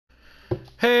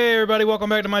Hey everybody, welcome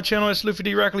back to my channel. It's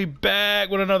LuffyDRackley back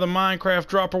with another Minecraft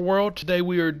Dropper World. Today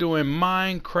we are doing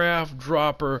Minecraft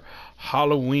Dropper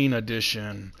Halloween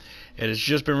Edition. It has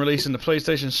just been released in the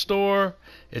PlayStation Store.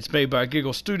 It's made by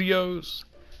Giggle Studios.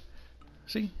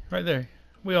 See, right there.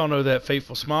 We all know that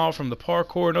fateful smile from the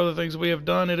parkour and other things we have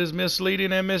done. It is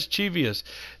misleading and mischievous.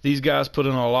 These guys put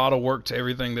in a lot of work to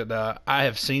everything that I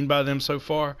have seen by them so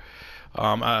far.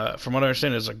 From what I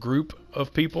understand, it's a group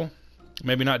of people.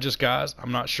 Maybe not just guys.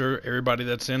 I'm not sure everybody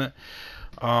that's in it.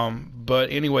 But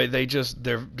anyway,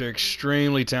 they're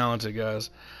extremely talented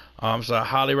guys. So I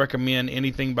highly recommend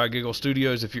anything by Giggle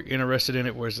Studios if you're interested in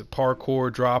it. Where's it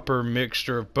parkour, dropper,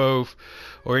 mixture of both,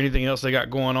 or anything else they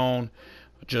got going on.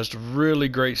 Just really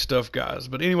great stuff, guys.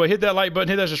 But anyway, hit that like button,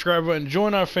 hit that subscribe button,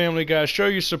 join our family, guys. Show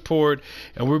your support,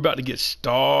 and we're about to get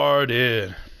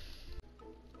started.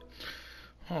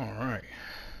 All right.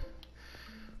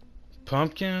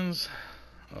 Pumpkins.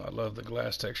 Oh, I love the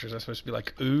glass textures. That's supposed to be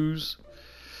like ooze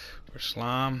or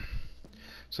slime.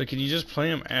 So can you just play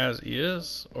them as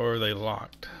is, or are they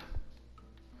locked?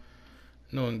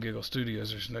 Knowing Giggle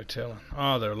Studios, there's no telling.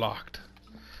 Oh, they're locked.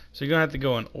 So you're going to have to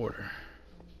go in order.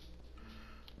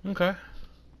 Okay.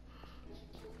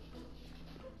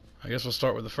 I guess we'll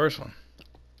start with the first one.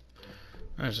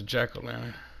 There's a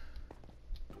jack-o'-lantern.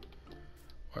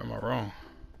 Where am I wrong?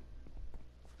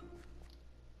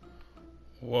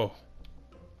 Whoa.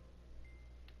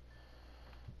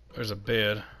 There's a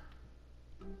bed.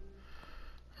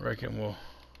 I reckon we'll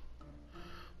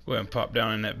go ahead and pop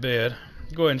down in that bed.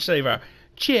 Go ahead and save our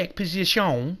check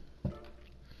position.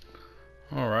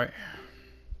 Alright.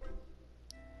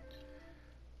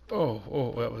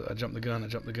 Oh, I jumped the gun, I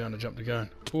jumped the gun.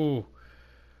 Ooh.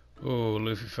 Oh,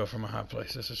 Luffy fell from a high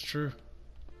place. This is true.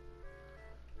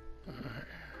 Alright.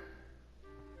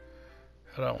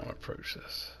 How do I want to approach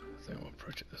this? I think we'll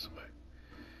approach it this way.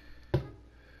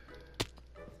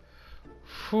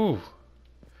 Whew.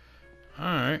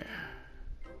 Alright.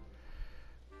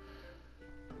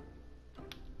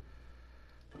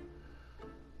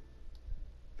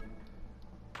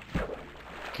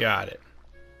 Got it.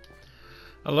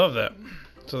 I love that.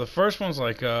 So the first one's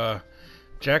like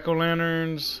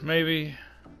jack-o'-lanterns, maybe.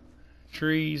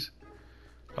 Trees.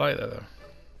 I like that though.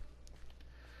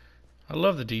 I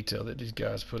love the detail that these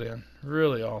guys put in.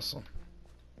 Really awesome.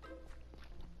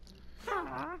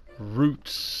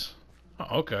 Roots.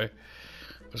 Oh, okay.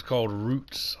 It's called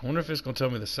Roots. I wonder if it's going to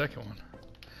tell me the second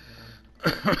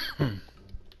one.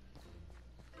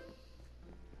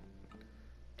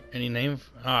 Any name?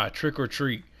 Trick or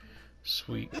Treat.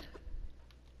 Sweet.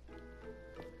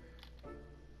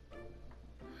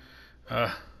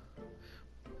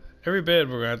 Every bed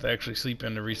we're going to have to actually sleep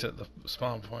in to reset the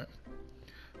spawn point.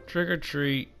 Trick or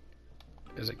Treat.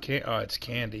 Is it candy? Oh, it's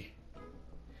candy.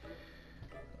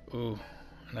 Ooh.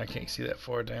 And I can't see that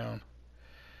far down.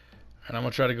 And I'm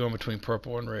going to try to go in between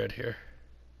purple and red here.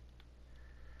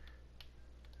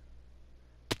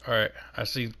 Alright, I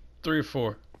see 3 or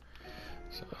 4.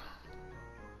 So.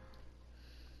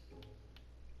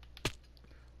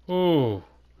 Ooh.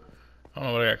 I don't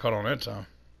know what I got caught on that time.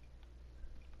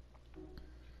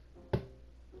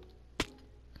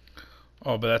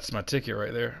 Oh, but that's my ticket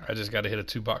right there. I just got to hit a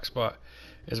 2-block spot.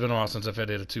 It's been a while since I've had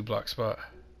to hit a 2-block spot.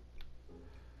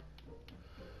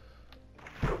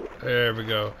 There we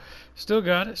go. Still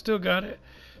got it, still got it.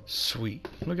 Sweet.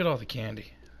 Look at all the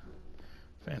candy.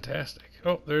 Fantastic.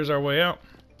 Oh, there's our way out.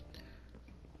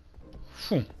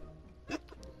 Phew.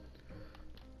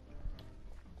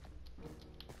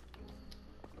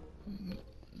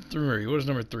 3. What is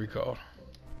number 3 called?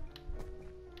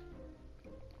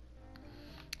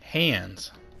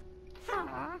 Hands.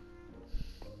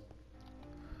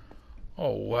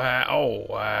 Oh, wow. Oh,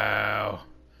 wow.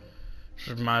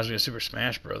 This reminds me of Super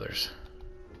Smash Brothers.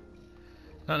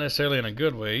 Not necessarily in a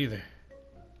good way either.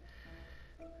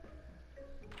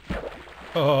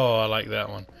 Oh, I like that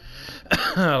one.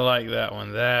 I like that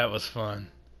one. That was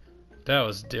fun. That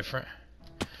was different.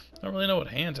 I don't really know what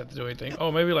hands have to do anything.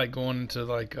 Oh, maybe like going into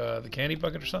like the candy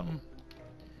bucket or something.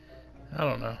 I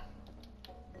don't know.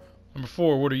 Number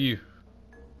 4, what are you?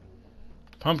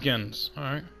 Pumpkins.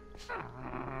 Alright.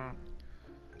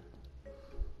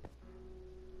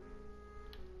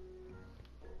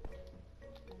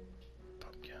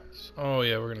 Oh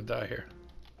yeah, we're gonna die here.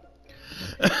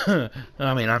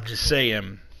 I mean, I'm just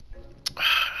saying.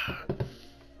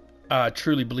 I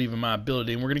truly believe in my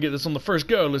ability, and we're gonna get this on the first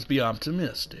go. Let's be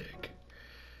optimistic.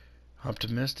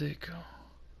 Optimistic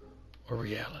or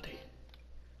reality?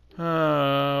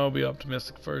 I'll be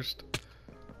optimistic first.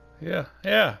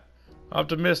 Yeah.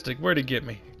 Optimistic. Where'd it get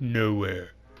me?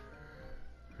 Nowhere.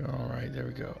 Alright, there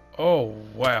we go. Oh,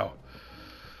 wow.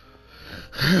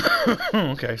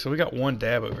 Okay, so we got one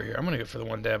dab over here. I'm gonna go for the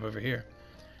one dab over here.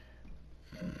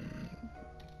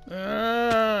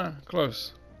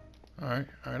 Close. Alright,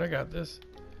 I got this.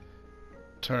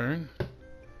 Turn.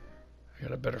 I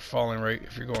got a better falling rate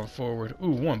if you're going forward.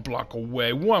 Ooh, 1 block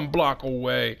away. 1 block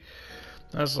away.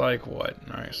 That's like what?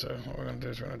 Alright, so what we're gonna do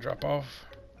is we're gonna drop off.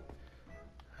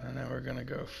 And then we're gonna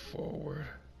go forward.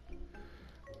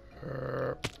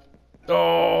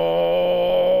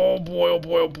 Oh boy, oh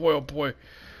boy, oh boy, oh boy.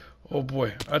 Oh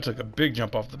boy, I took a big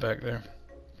jump off the back there.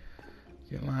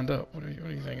 Get lined up. What are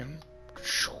you thinking?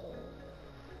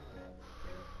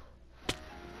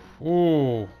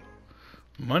 Ooh.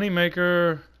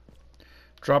 Moneymaker.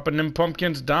 Dropping them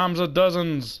pumpkins, dimes of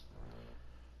dozens.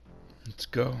 Let's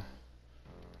go.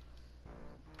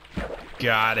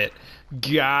 Got it.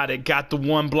 Got it. Got the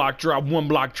 1 block drop. 1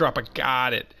 block drop. I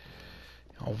got it.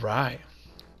 Alright.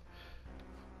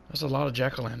 That's a lot of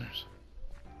jack-o'-lanterns.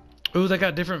 Ooh, they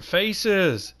got different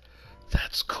faces.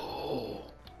 That's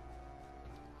cool.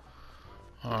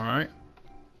 Alright.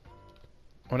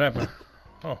 What happened?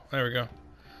 Oh, there we go. A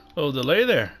little delay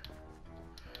there.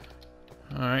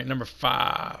 Alright, number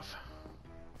 5.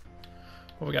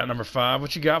 What we got, number 5?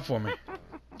 What you got for me?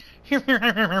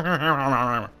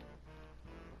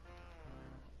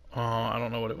 Oh, I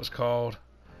don't know what it was called.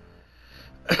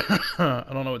 I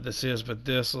don't know what this is, but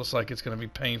this looks like it's going to be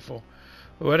painful.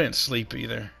 Oh, I didn't sleep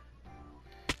either.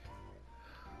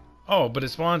 Oh, but it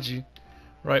spawns you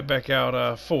right back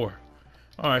out 4.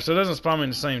 Alright, so it doesn't spawn me in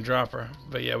the same dropper.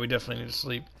 But yeah, we definitely need to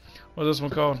sleep. What's this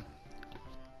one called?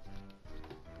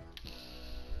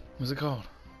 What's it called?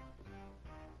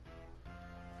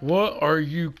 What are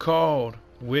you called?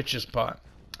 Witch's pot.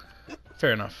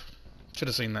 Fair enough. Should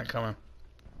have seen that coming.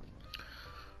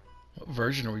 What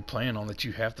version are we playing on that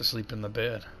you have to sleep in the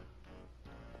bed?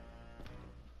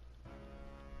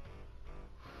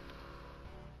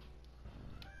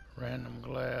 Random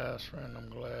glass, random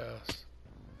glass.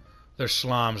 There's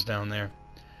slimes down there.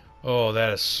 Oh,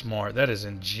 that is smart. That is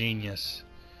ingenious.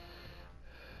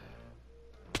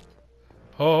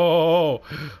 Oh,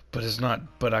 but it's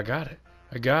not. But I got it.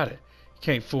 I got it. You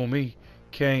can't fool me.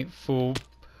 Can't fool.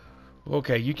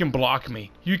 Okay, you can block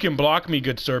me. You can block me,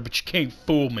 good sir, but you can't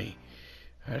fool me.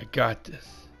 I got this.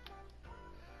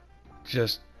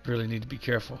 Just really need to be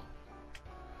careful.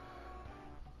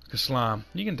 Cause slime.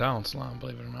 You can die on slime,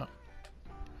 believe it or not.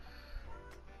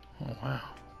 Oh wow.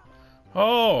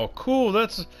 Oh, cool.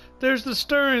 There's the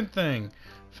stirring thing.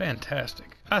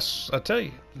 Fantastic. I tell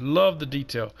you, love the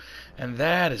detail. And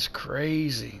that is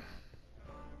crazy.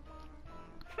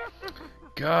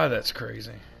 God, that's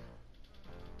crazy.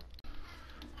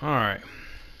 Alright.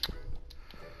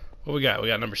 What we got? We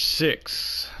got number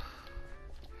 6.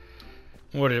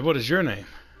 What is your name,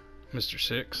 Mr.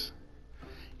 6?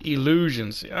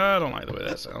 Illusions. I don't like the way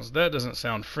that sounds. That doesn't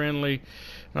sound friendly.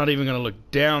 Not even going to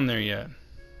look down there yet.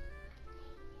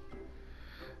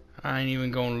 I ain't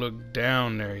even going to look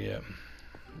down there yet.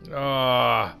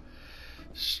 Ah,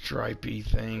 stripey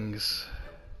things.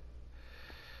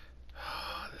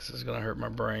 Oh, this is going to hurt my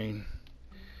brain.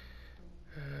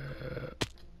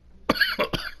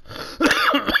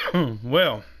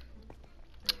 Well,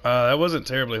 that wasn't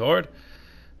terribly hard.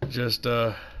 Just,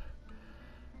 oh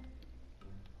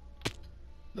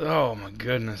my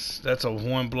goodness. That's a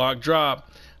 1 block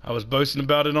drop. I was boasting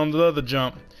about it on the other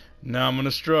jump. Now I'm going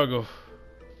to struggle.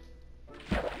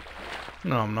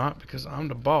 No, I'm not, because I'm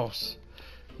the boss.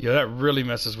 Yeah, that really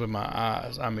messes with my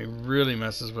eyes. I mean, really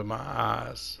messes with my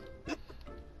eyes.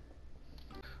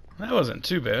 That wasn't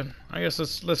too bad. I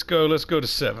guess let's go to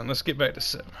 7. Let's get back to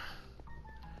 7.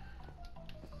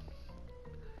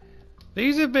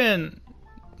 These have been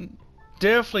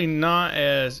definitely not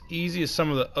as easy as some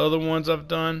of the other ones I've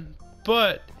done,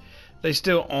 but they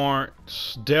still aren't.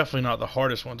 Definitely not the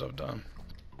hardest ones I've done.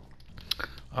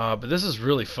 But this is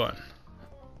really fun.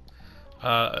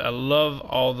 I love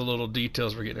all the little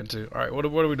details we're getting into. Alright, what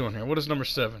are we doing here? What is number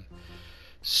 7?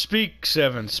 Speak,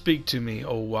 7. Speak to me,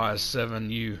 O wise 7,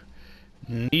 you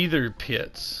neither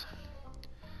pits.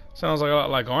 Sounds like a lot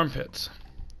like armpits.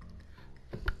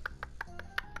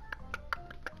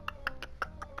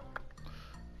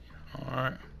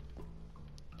 Alright.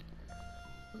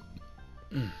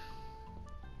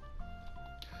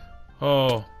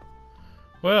 Oh.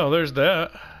 Well, there's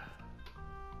that.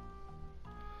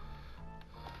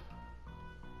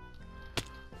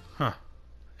 Huh.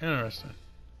 Interesting.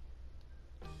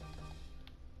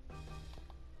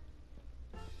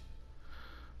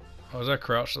 Oh, was that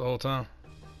crouched the whole time?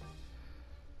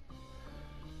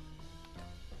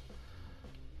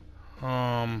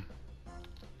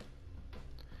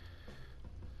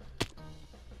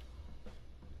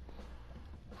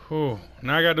 Whew.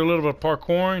 Now I gotta do a little bit of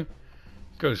parkouring.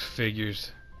 Goes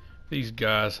figures. These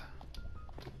guys.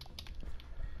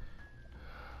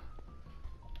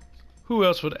 Who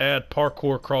else would add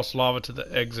parkour across lava to the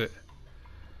exit?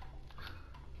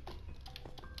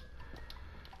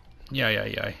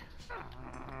 Yeah.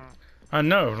 I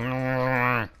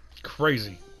know.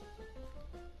 Crazy.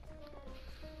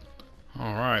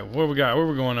 Alright, what we got? Where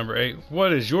we going, number 8?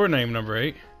 What is your name, number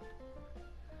 8?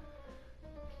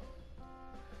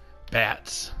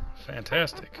 Bats.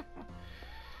 Fantastic.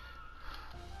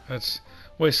 Let's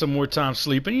waste some more time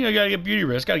sleeping. You know, gotta get beauty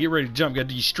rest. Gotta get ready to jump. Gotta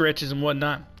do your stretches and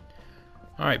whatnot.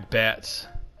 Alright, bats.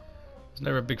 I was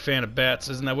never a big fan of bats.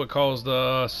 Isn't that what caused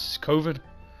COVID?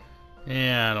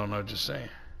 Yeah, I don't know. Just saying.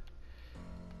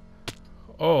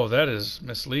 Oh, that is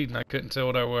misleading. I couldn't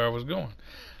tell where I was going.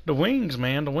 The wings,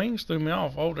 man. The wings threw me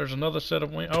off. Oh, there's another set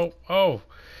of wings. Oh.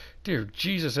 Dear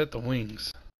Jesus at the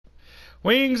wings.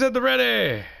 Wings at the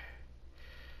ready.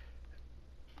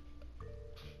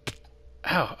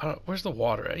 Ow. Where's the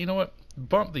water at? You know what?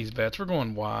 Bump these bats. We're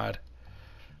going wide.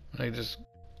 They just...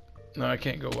 No, I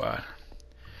can't go wide.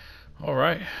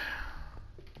 Alright.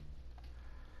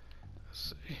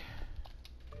 Let's see.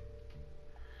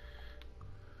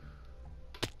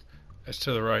 It's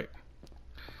to the right.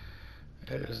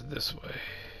 It is this way.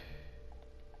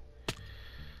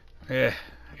 Yeah,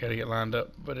 I gotta get lined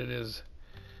up, but it is.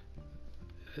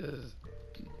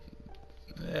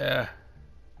 Yeah.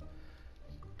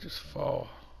 Just fall.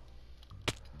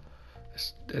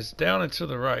 It's down and to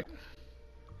the right.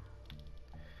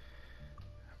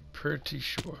 Pretty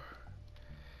sure.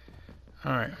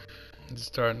 Alright. It's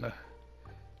starting to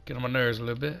get on my nerves a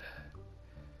little bit.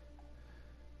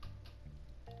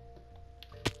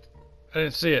 I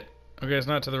didn't see it. Okay, it's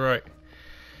not to the right.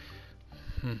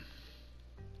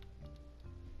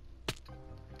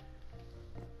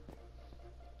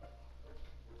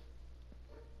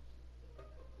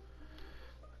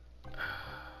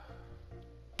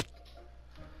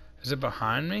 Is it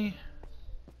behind me?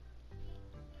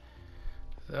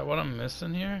 Is that what I'm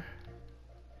missing here?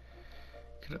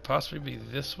 Could it possibly be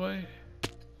this way?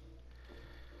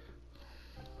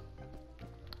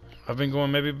 I've been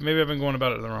going, maybe I've been going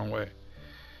about it the wrong way.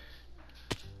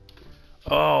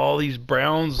 Oh, all these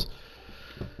browns,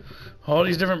 all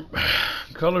these different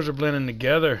colors are blending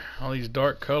together. All these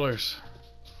dark colors.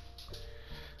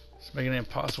 It's making it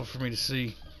impossible for me to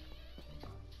see.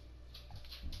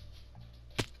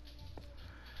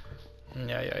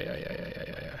 Yeah.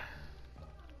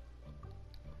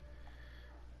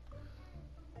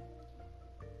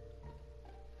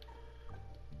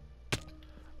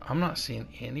 I'm not seeing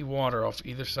any water off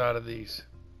either side of these.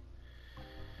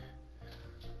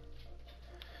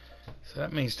 So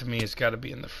that means to me it's got to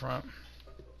be in the front.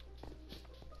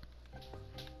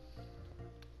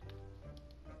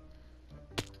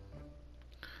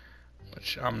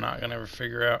 Which I'm not going to ever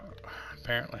figure out,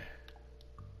 apparently.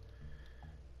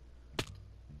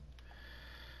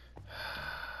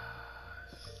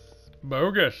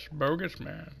 Bogus,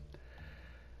 man.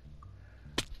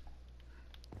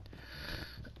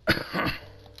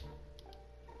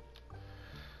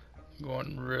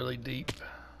 Going really deep.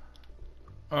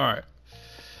 Alright.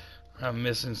 I'm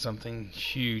missing something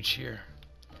huge here.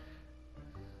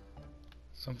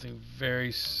 Something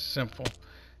very simple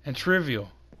and trivial.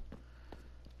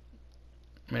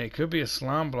 I mean, it could be a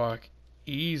slime block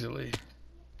easily.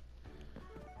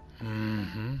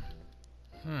 Alright.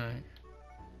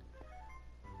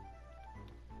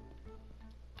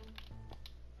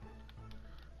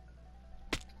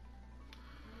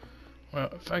 Well,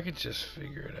 if I could just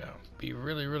figure it out, it'd be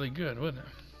really, really good, wouldn't it?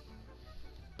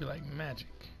 Be like magic.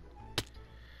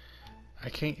 I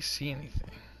can't see anything.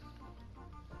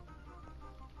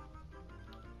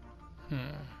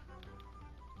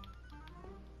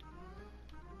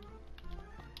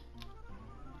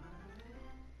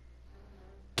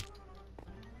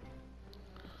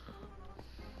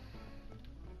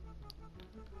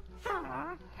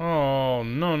 Oh,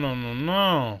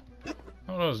 no. That's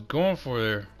what I was going for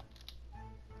there.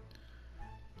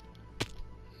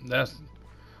 That's...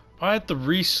 I have to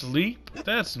re-sleep?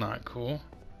 That's not cool.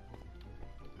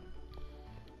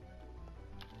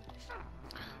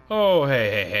 Oh,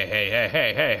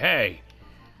 hey.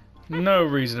 No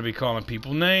reason to be calling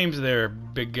people names there,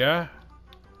 big guy.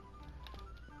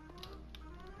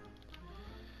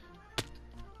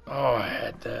 Oh, I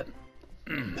had that.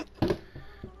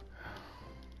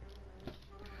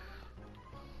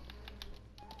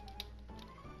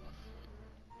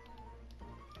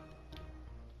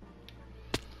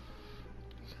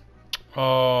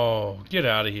 Oh, get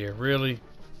out of here. Really?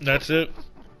 That's it?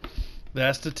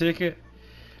 That's the ticket?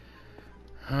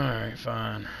 Alright,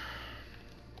 fine.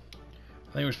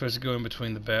 I think we're supposed to go in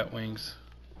between the bat wings.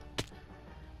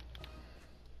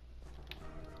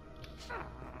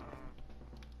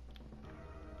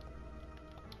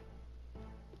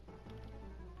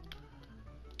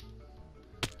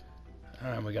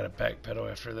 Alright, we got a back pedal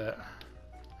after that.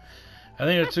 I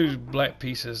think the two black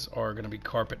pieces are going to be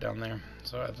carpet down there.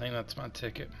 So I think that's my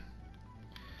ticket.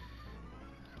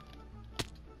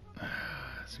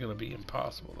 It's going to be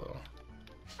impossible though.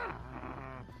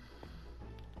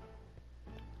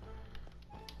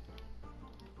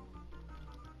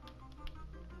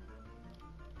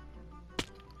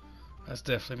 That's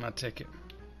definitely my ticket.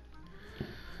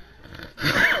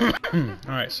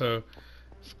 Alright, so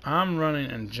if I'm running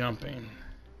and jumping,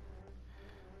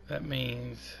 that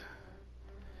means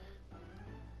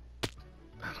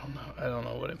I don't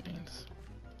know what it means.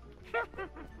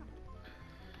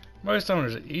 Most times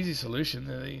there's an easy solution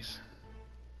to these.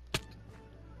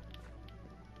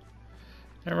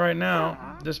 And right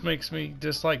now, this makes me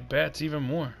dislike bats even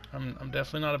more. I'm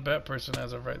definitely not a bat person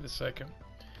as of right this second.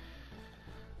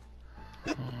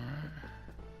 Alright.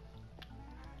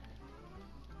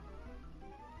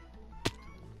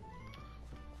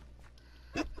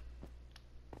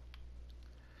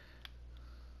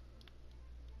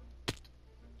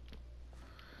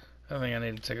 I think I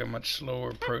need to take a much slower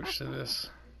approach to this.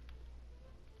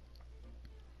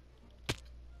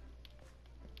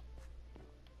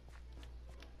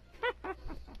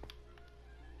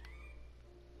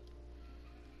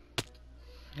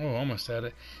 Oh, almost had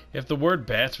it. If the word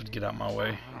bats would get out my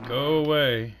way. Go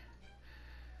away.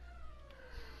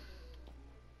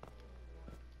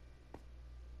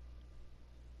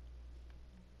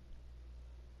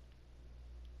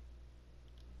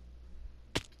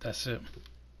 That's it.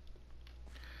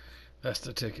 That's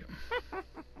the ticket.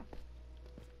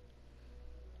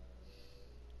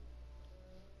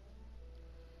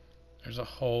 There's a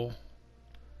hole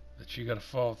that you gotta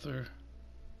fall through.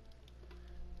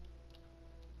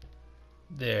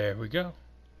 There we go.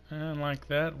 And like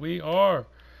that, we are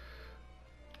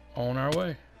on our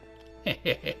way.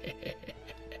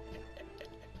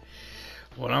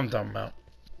 What I'm talking about.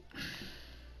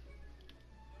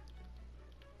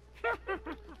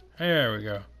 There we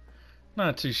go.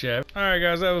 Not too shabby. Alright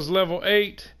guys, that was level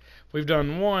 8. We've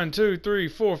done 1, 2, 3,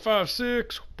 4, 5,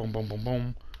 6. Boom, boom, boom,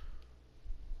 boom.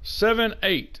 7,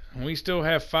 8. And we still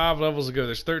have 5 levels to go.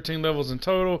 There's 13 levels in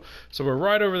total. So we're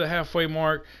right over the halfway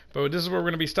mark. But this is where we're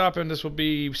going to be stopping. This will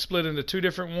be split into 2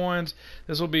 different ones.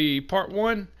 This will be part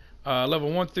 1.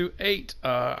 Level 1 through 8.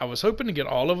 I was hoping to get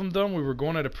all of them done. We were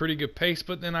going at a pretty good pace.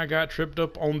 But then I got tripped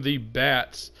up on the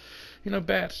bats. You know,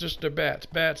 bats, just they're bats,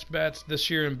 bats this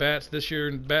year, and bats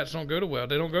don't go too well.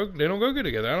 They don't go good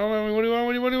together. I don't know. What do you want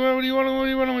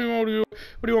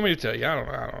me to tell you? I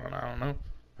don't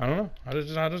know. I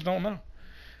just don't know.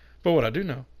 But what I do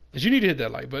know is you need to hit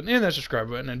that like button and that subscribe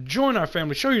button and join our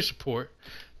family. Show your support.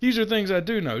 These are things I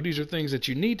do know. These are things that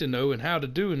you need to know and how to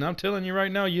do. And I'm telling you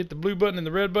right now, you hit the blue button and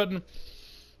the red button,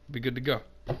 be good to go.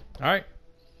 All right.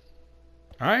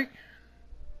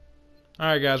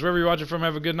 Alright guys, wherever you're watching from,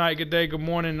 have a good night, good day, good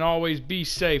morning, and always be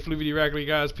safe. LuffyDRackley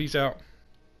guys, peace out.